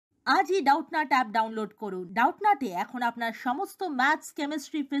আজই Doubtnut app download করুন। ডাউটনাটে এখন আপনার সমস্ত ম্যাথস,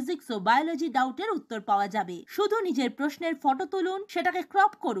 কেমিস্ট্রি, ফিজিক্স ও বায়োলজি ডাউটের উত্তর পাওয়া যাবে। শুধু নিজের প্রশ্নের ফটো তুলুন, সেটাকে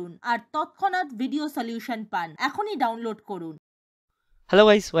ক্রপ করুন আর তৎক্ষণাৎ ভিডিও সলিউশন পান। এখনই ডাউনলোড করুন। Hello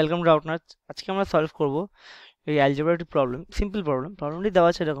guys, welcome to আউটনাট। আজকে আমরা সলভ করব এই অ্যালজেব্রা একটি প্রবলেম, সিম্পল প্রবলেম। প্রবলেমটি দেওয়া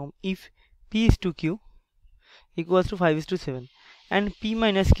আছে এরকম: if p is to q equals to 5 is to 7 and p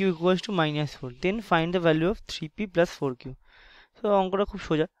minus q equals to minus 4, then find the value of 3p plus 4q. So অঙ্কটা খুব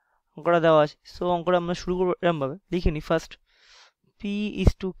সোজা, অঙ্কটা দেওয়া আছে। সো অঙ্কটা আমরা শুরু করবো এরকমভাবে, লিখে নিই first p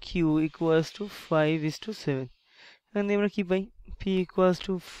is to q equals to 5 is to 7। এখান থেকে আমরা কী পাই? p equals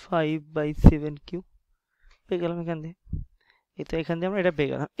to 5/7q পেয়ে গেলাম এখান থেকে। তো এখান থেকে আমরা এটা পেয়ে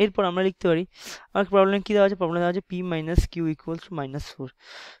গেলাম। এরপর আমরা লিখতে পারি, আমার প্রবলেম কী দেওয়া আছে? প্রবলেম দেওয়া আছে p minus q equals to -4।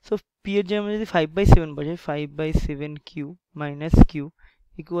 So p এর যে আমরা যদি 5/7 বসাই, 5/7q minus q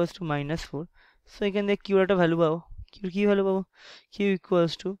equals to -4। So এখান থেকে q এর একটা ভ্যালু পাবো। q কী ভ্যালু পাবো? q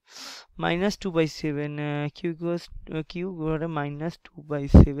equals to -2/7, q equals q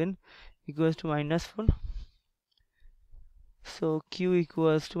 -2/7 equals to -4। So q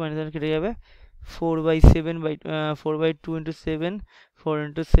equals to -1 কেটে যাবে, 4/2 into 7, 4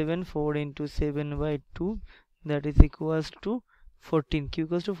 into 7, 4 into 7/2, that is equals to 14. Q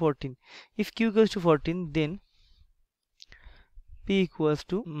equals to 14. If q equals to 14, then p equals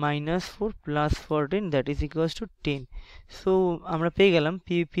to -4 plus 14, that is equals to 10. So আমরা পেয়ে গেলাম p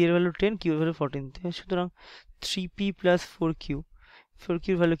এর value 10, q এর value 14। সুতরাং 3p plus 4q, 4q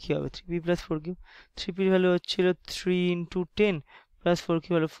এর value কী হবে? 3p plus 4q, 3p এর value হচ্ছিল 3 into 10 plus 4q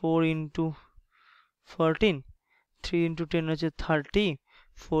হলো 4 into 14, 3 into 10 হচ্ছে 30,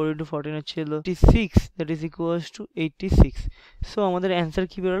 4 into 14 হচ্ছে 86, that is equals to 86। So আমাদের অ্যান্সার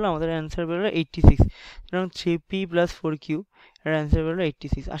কী বেরোলো? আমাদের অ্যান্সার বেরোলো 86। সুতরাং 3p plus 4q এর অ্যান্সার বেরোলো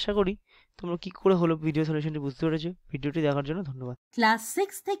 86। আশা করি তোমরা কী করে হলো ভিডিও সলিউশনটি বুঝতে পেরেছো। ভিডিওটি দেখার জন্য ধন্যবাদ। ক্লাস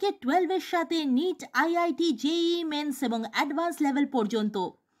 6 থেকে 12 এর সাথে নিট, আইআইটি, জেইই মেন্স এবং অ্যাডভান্স লেভেল পর্যন্ত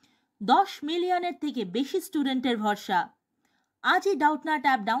 10 মিলিয়নের থেকে বেশি স্টুডেন্টের ভরসা। আজই ডাউটনাট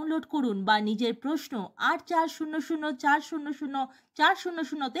অ্যাপ ডাউনলোড করুন বা নিজের প্রশ্ন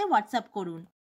 8400400400 তে হোয়াটসঅ্যাপ করুন।